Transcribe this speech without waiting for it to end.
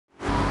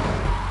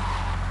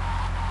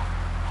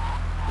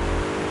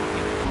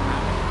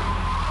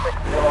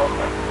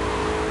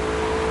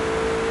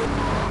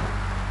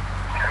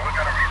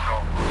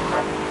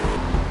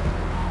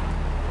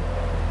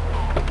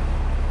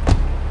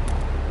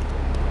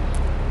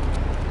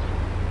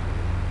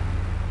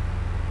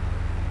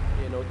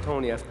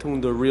Tony, I've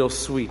tuned her real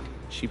sweet.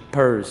 She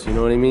purrs, you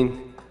know what I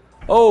mean?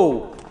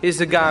 Oh, here's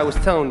the guy I was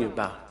telling you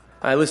about.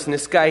 Alright, listen,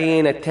 this guy, he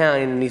ain't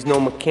Italian and he's no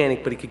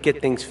mechanic, but he could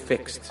get things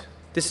fixed.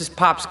 This is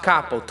Pop's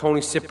capo,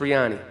 Tony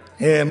Cipriani.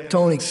 Yeah, I'm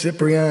Tony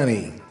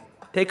Cipriani.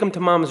 Take him to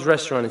Mama's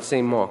restaurant in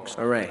St. Mark's,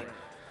 alright?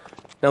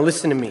 Now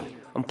listen to me.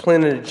 I'm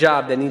planning a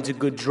job that needs a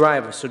good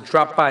driver, so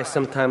drop by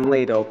sometime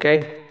later,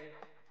 okay?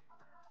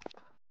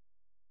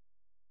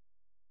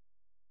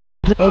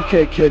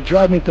 Okay, kid,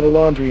 drive me to the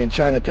laundry in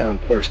Chinatown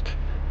first.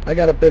 I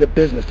got a bit of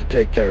business to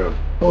take care of.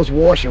 Those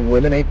washing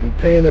women ain't been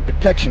paying their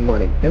protection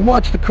money. And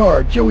watch the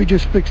car, Joey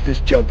just fixed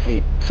this junk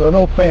heap. So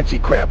no fancy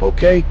crap,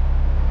 okay?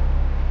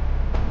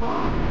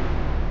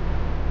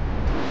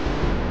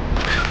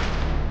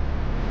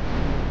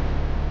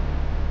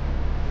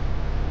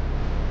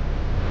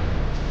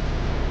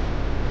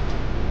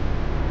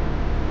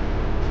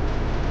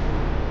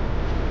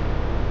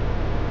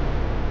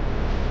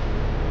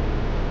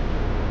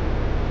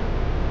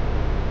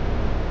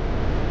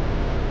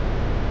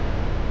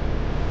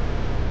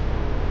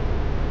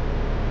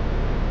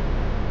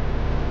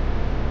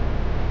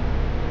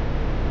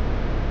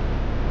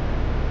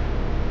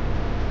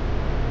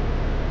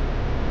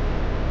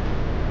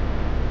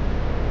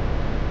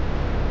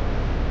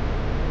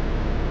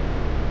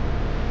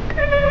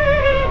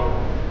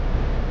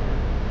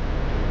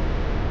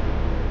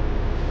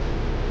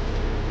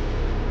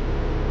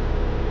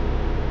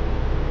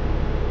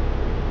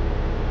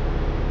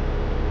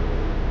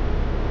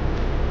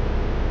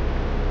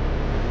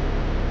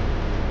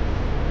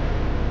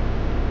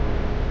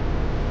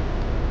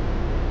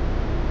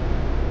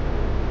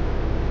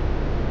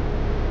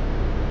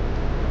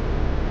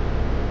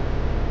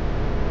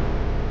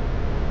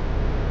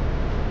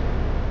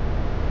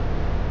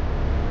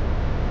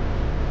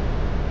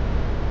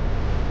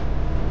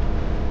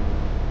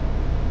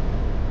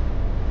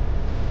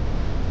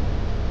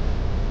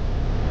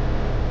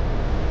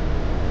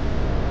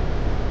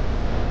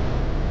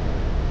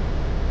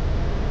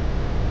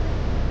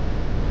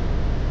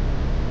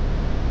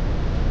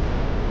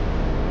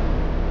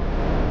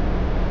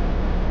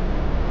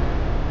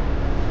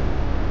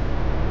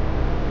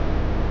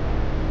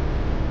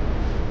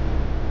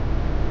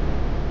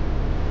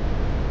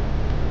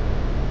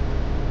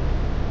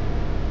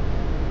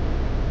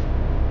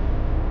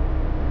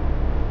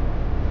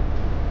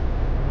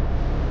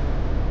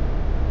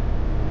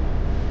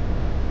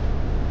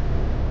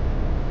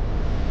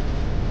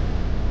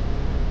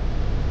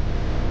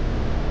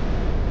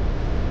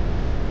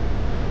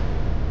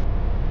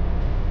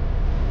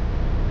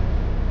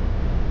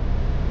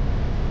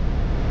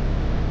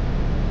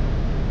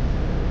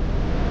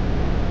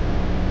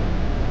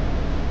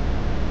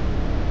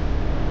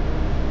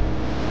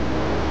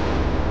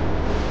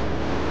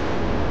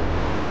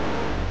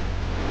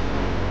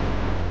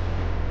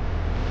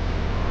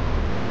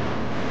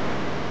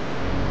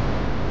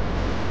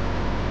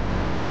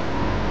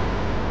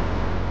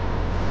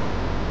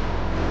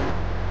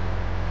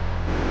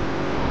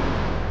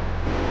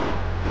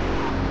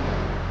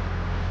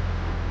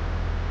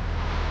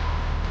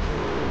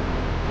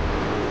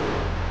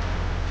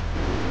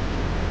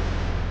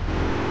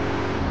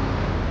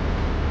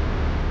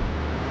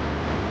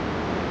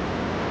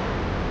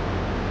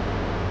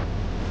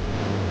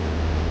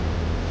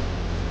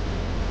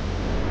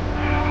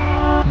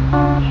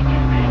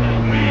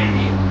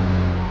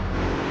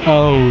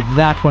 Oh,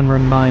 that one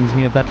reminds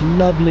me of that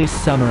lovely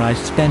summer I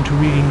spent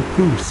reading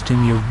Proust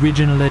in the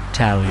original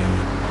Italian.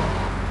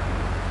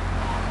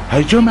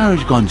 Has your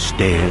marriage gone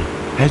stale?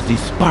 Has the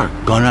spark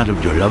gone out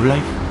of your love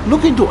life?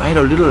 Looking to add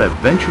a little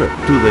adventure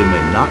to the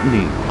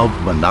monotony of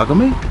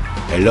monogamy?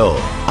 Hello,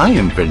 I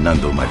am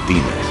Fernando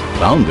Martinez,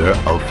 founder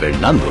of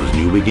Fernando's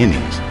New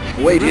Beginnings.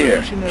 Wait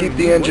here. Keep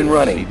the engine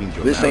running.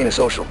 This ain't a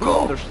social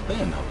call.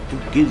 Understand how 2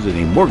 kids and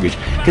a mortgage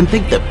can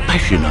take the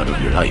passion out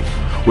of your life.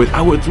 With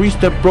our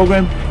 3-step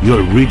program,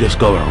 you'll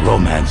rediscover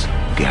romance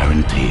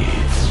guaranteed.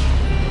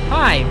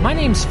 Hi, my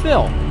name's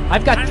Phil.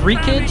 I've got 3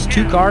 kids,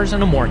 2 cars,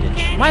 and a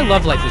mortgage. My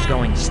love life is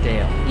going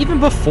stale, even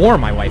before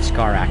my wife's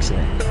car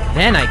accident.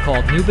 Then I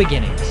called New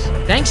Beginnings.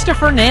 Thanks to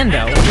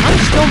Fernando, I'm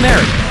still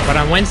married, but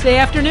on Wednesday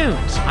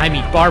afternoons, I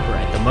meet Barbara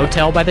at the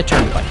motel by the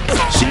turnpike.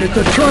 It's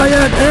a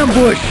triad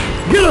ambush!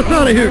 Get us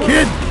out of here,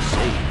 kid!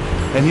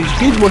 And his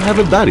kids will have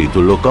a daddy to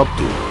look up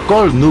to.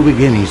 Call New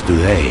Beginnings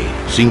today.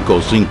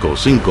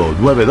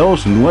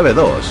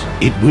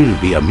 555-9292. It will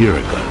be a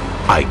miracle.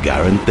 I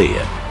guarantee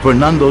it.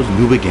 Fernando's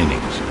New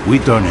Beginnings. We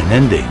turn an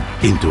ending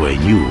into a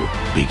new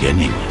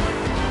beginning.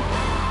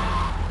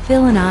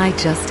 Phil and I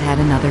just had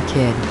another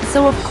kid,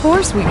 so of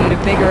course we need a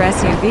bigger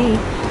SUV.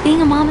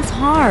 Being a mom is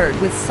hard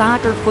with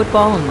soccer,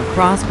 football, and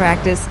lacrosse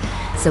practice.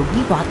 So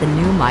we bought the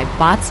new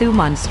Maibatsu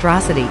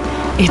Monstrosity.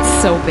 It's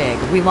so big,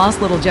 we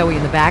lost little Joey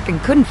in the back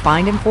and couldn't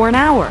find him for an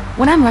hour.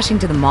 When I'm rushing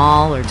to the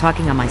mall or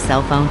talking on my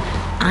cell phone,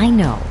 I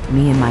know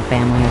me and my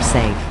family are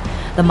safe.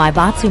 The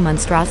Maibatsu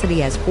Monstrosity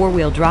has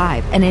 4-wheel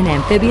drive, and in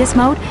amphibious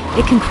mode,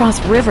 it can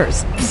cross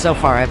rivers. So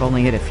far, I've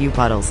only hit a few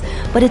puddles,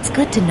 but it's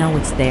good to know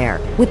it's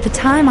there. With the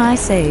time I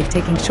save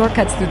taking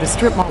shortcuts through the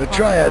strip mall... The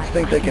triads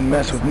think they can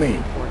mess with me.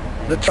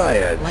 The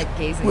triads. Like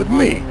gazing With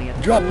me. longingly at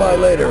the Drop by pool.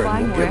 later Buy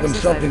and more we'll give them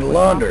exercise something to equipment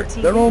off launder. the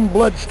TV. Their own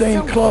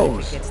blood-stained So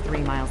clothes. Gets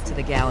 3 miles to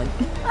the gallon.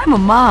 I'm a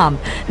mom,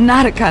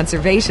 not a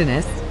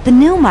conservationist. The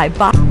new My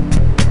Body.